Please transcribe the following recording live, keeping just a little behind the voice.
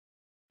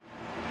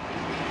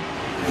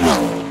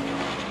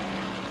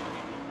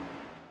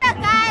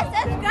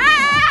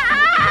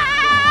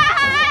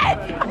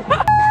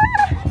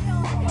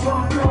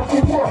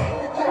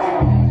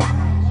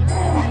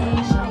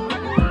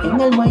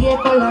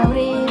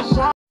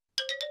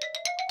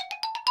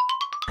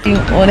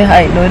On a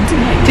high note.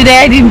 Today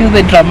I didn't do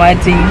the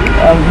dramatic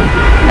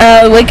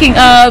waking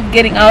up,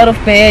 getting out of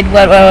bed,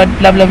 what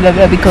blah blah blah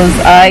blah, because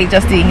I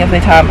just didn't have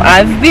the time.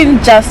 I've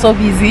been just so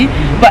busy.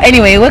 But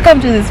anyway, welcome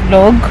to this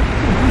vlog.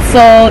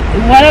 So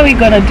what are we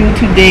gonna do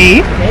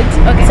today?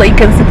 Okay, so you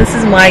can see this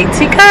is my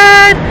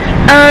ticket.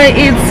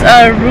 It's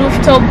a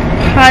rooftop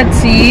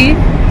party,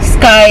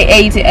 Sky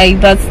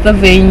 88. That's the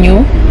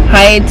venue.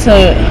 Hyatt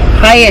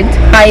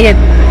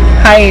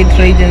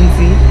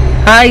Regency.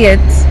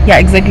 Yeah,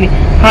 exactly.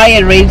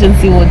 Hyatt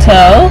Regency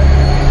Hotel,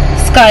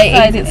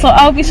 Sky 88. So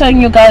I'll be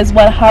showing you guys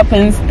what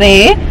happens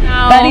there.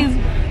 That is,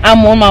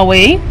 I'm on my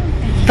way.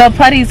 The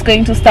party is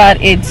going to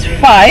start at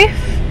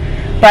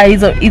 5, but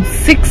it's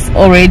 6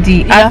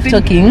 already. I'm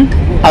talking.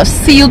 I'll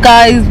see you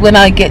guys when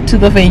I get to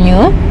the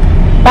venue.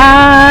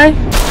 Bye.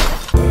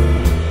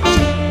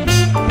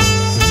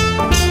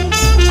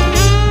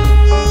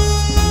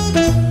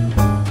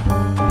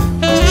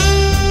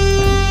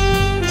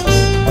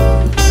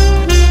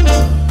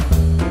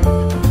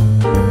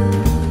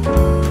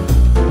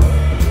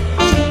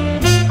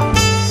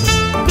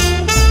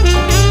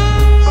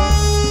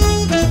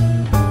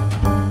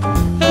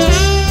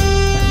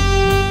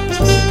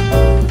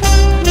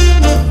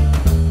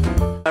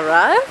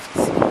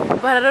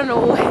 But I don't know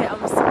where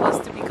I'm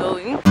supposed to be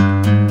going.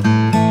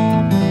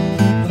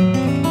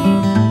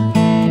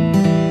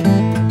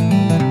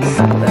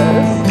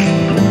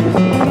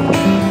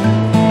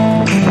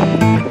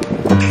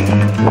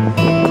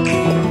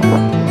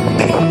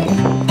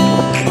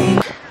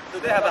 Do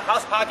they have a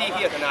house party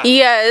here tonight?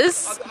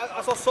 Yes.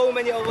 I saw so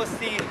many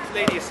overseas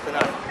ladies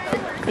tonight.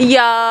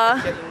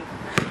 Yeah.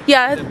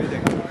 Yeah.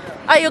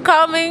 Are you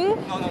coming?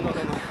 No.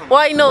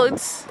 Why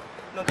not?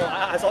 No,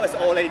 I saw it's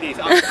all ladies.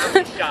 I'm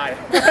shy.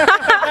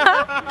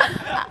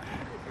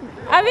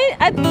 I mean,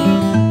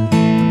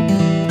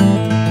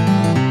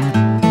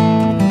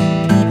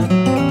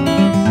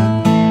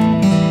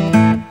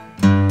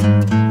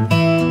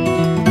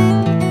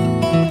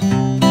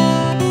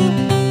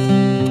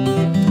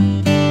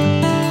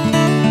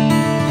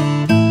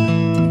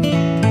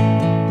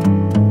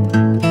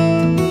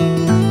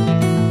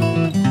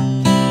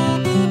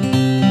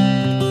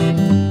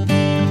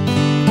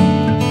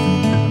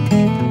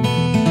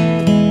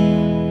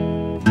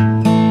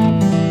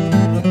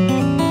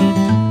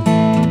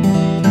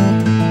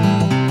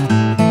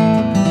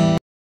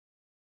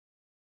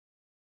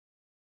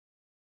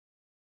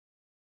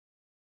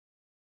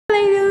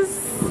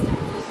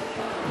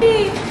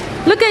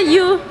 look at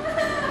you.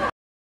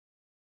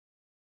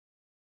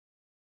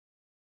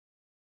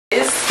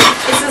 This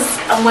is,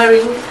 I'm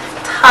wearing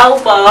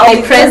Taobao.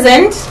 A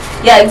present?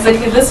 Yeah,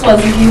 exactly. This was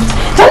a gift.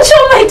 Don't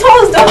show my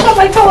toes. Don't show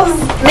my toes.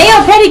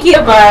 Nail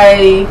pedicure.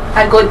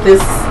 I got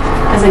this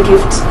as a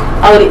gift.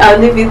 I'll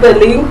leave you the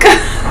link.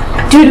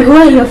 Dude, who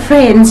are your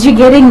friends? You're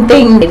getting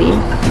things.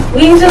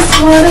 We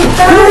just wanna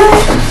fight.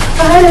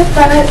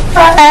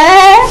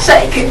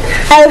 Shake it.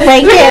 I'll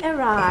take it.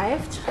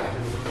 Arrived.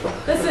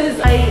 This is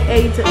a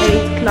 8 to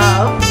 8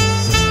 club,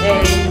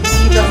 and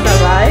he just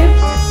arrived.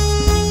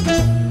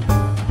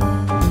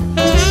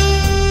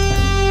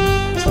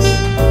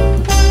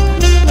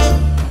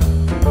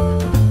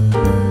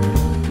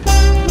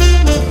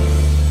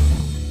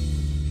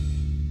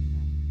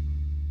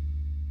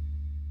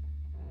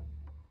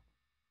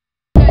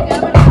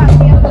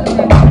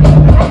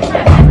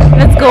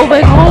 Let's go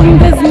back home.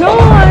 There's no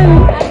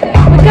one.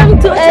 We come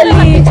too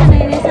early.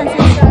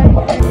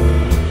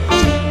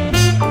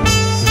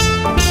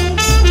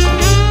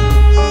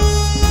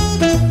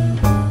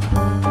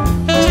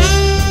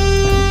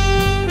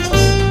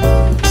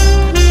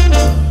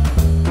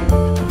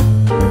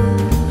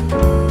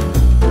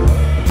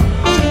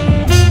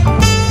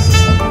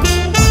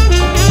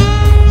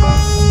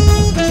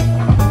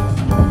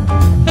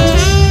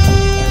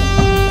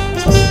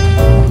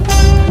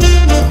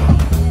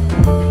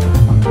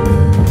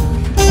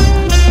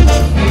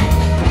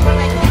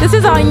 This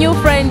is our new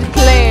friend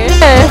Claire.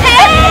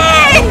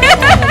 Hey!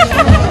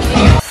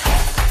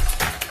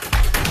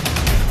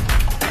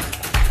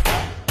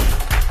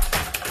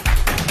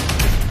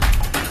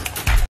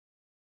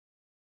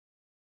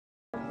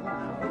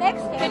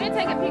 Next, can you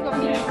take a pic of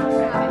me?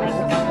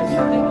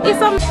 It's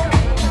some.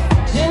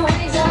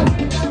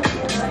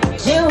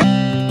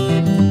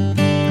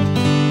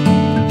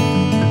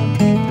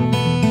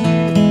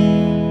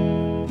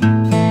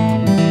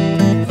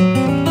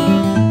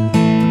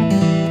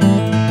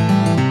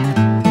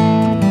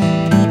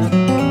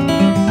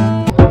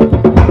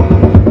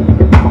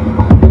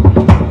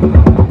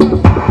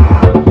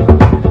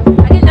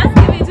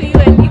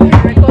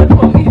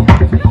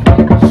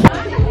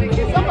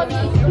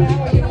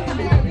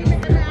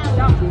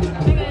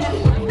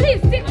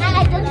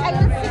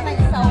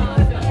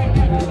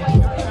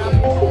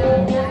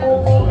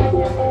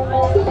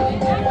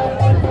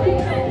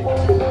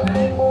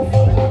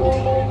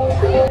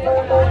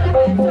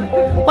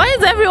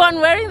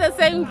 everyone wearing the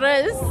same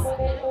dress?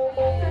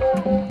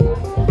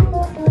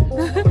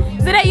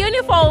 Is it a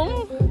uniform?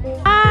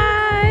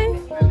 Hi.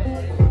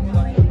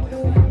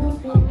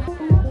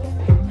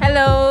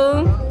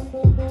 Hello.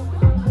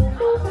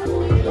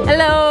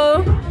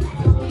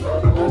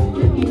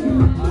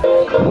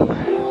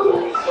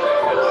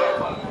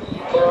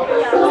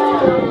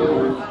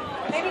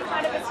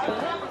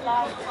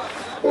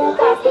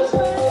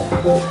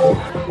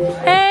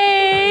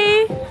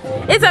 Hey,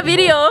 it's a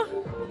video.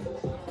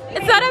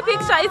 It's not a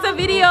picture, it's a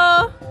video.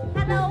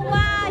 Hello,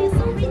 wow, you're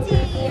so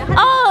pretty.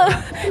 Oh,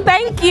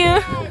 thank you.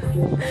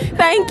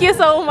 Thank you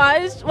so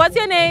much. What's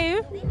your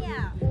name?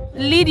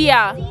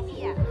 Lydia.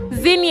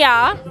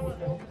 Zinnia.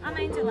 I'm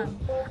Angela.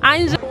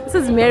 Angela. This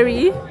is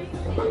Mary.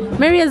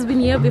 Mary has been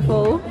here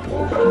before.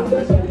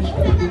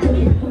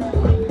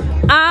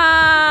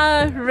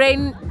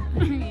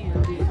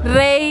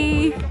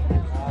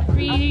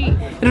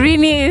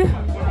 Rini.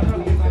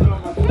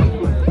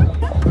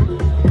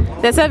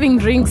 They're serving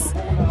drinks.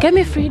 Get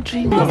me free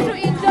drinks. To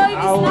enjoy this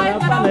life,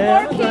 but I'm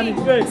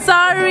working.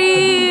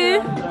 Sorry.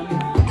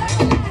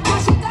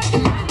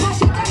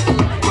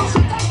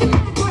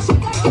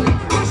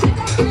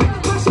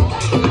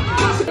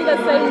 The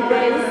same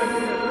place.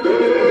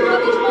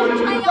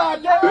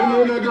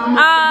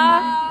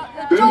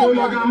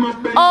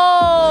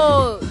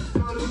 Oh.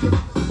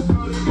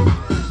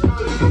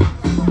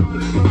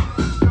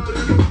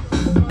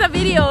 The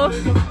video.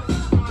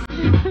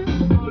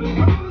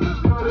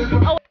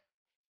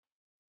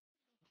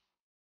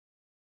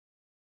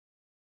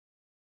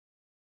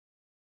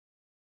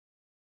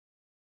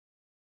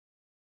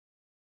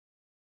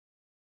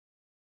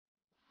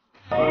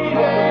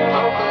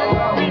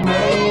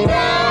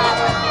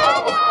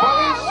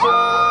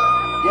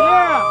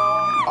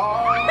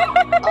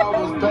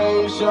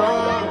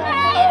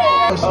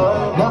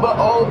 Number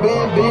old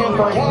Ben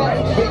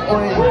Franklin, big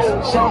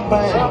wings,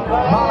 champagne.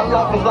 My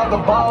life is like a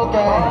ball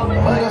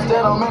game, but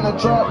instead I'm in a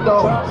trap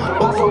though.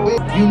 But so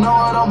big, you know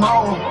what I'm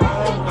on.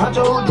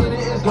 Huncho who did it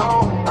is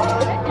gone.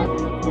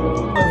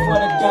 For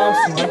the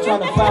gangsters, I'm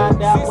trying to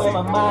find out where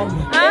my mind is.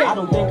 I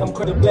don't think I'm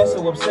pretty blessed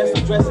or obsessed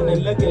with dressing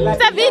and looking like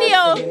It's a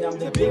video.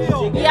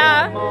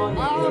 Yeah.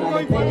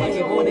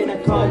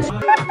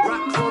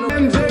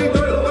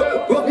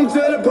 Welcome to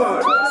the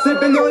bar,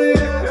 sipping on it,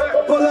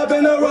 pull up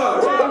in the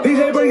rock.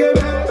 DJ bring it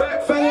back,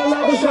 fangin'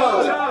 like a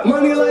shot,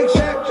 money like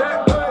Shaq.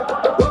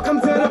 Welcome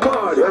to the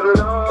party.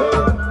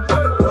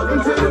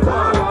 Welcome to the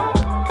party.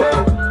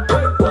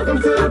 Welcome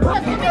to the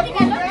party.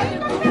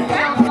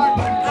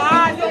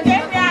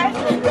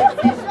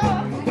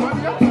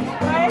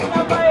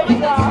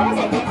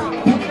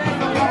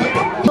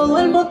 Todo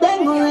el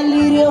tengo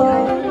delirio,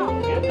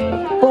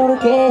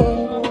 porque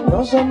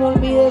no se me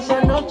olvide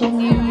esa noche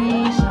en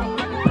Ibiza,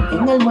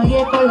 en el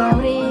muelle con la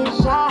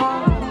brisa,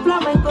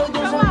 flamenco y tu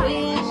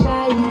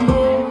sonrisa,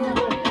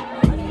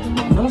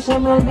 no se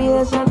me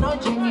olvide esa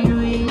noche en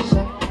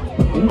Ibiza,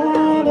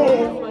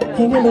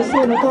 en el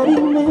océano tan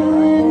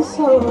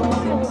inmenso,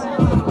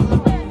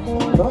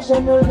 no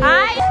se me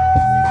olvide.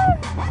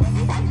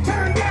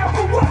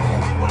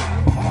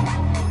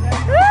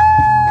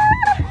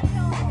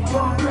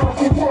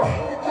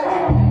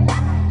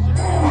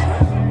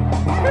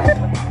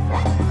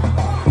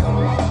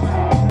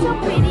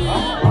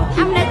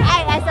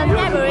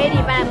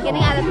 I'm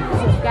getting other people to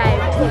subscribe.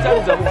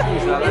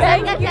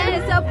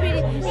 It's so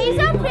pretty. He's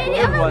so pretty.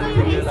 Oh my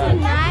god, he's so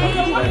nice.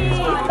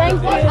 Thank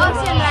you.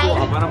 Ocean, right?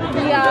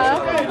 Yeah.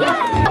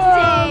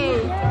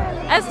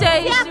 Esther,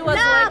 she was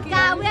working.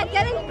 We are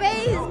getting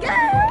paid.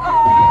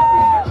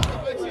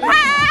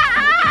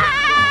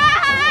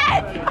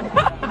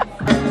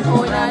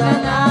 Oh, na na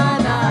na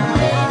na.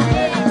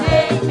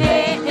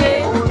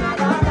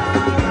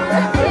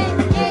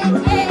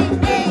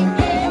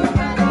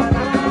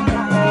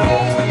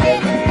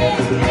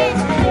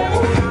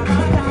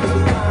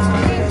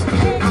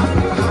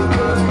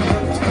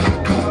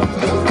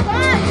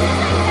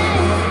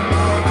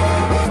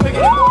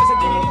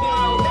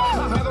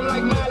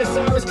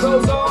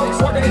 Clothes on,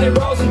 twerking in their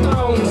rose and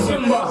thrones.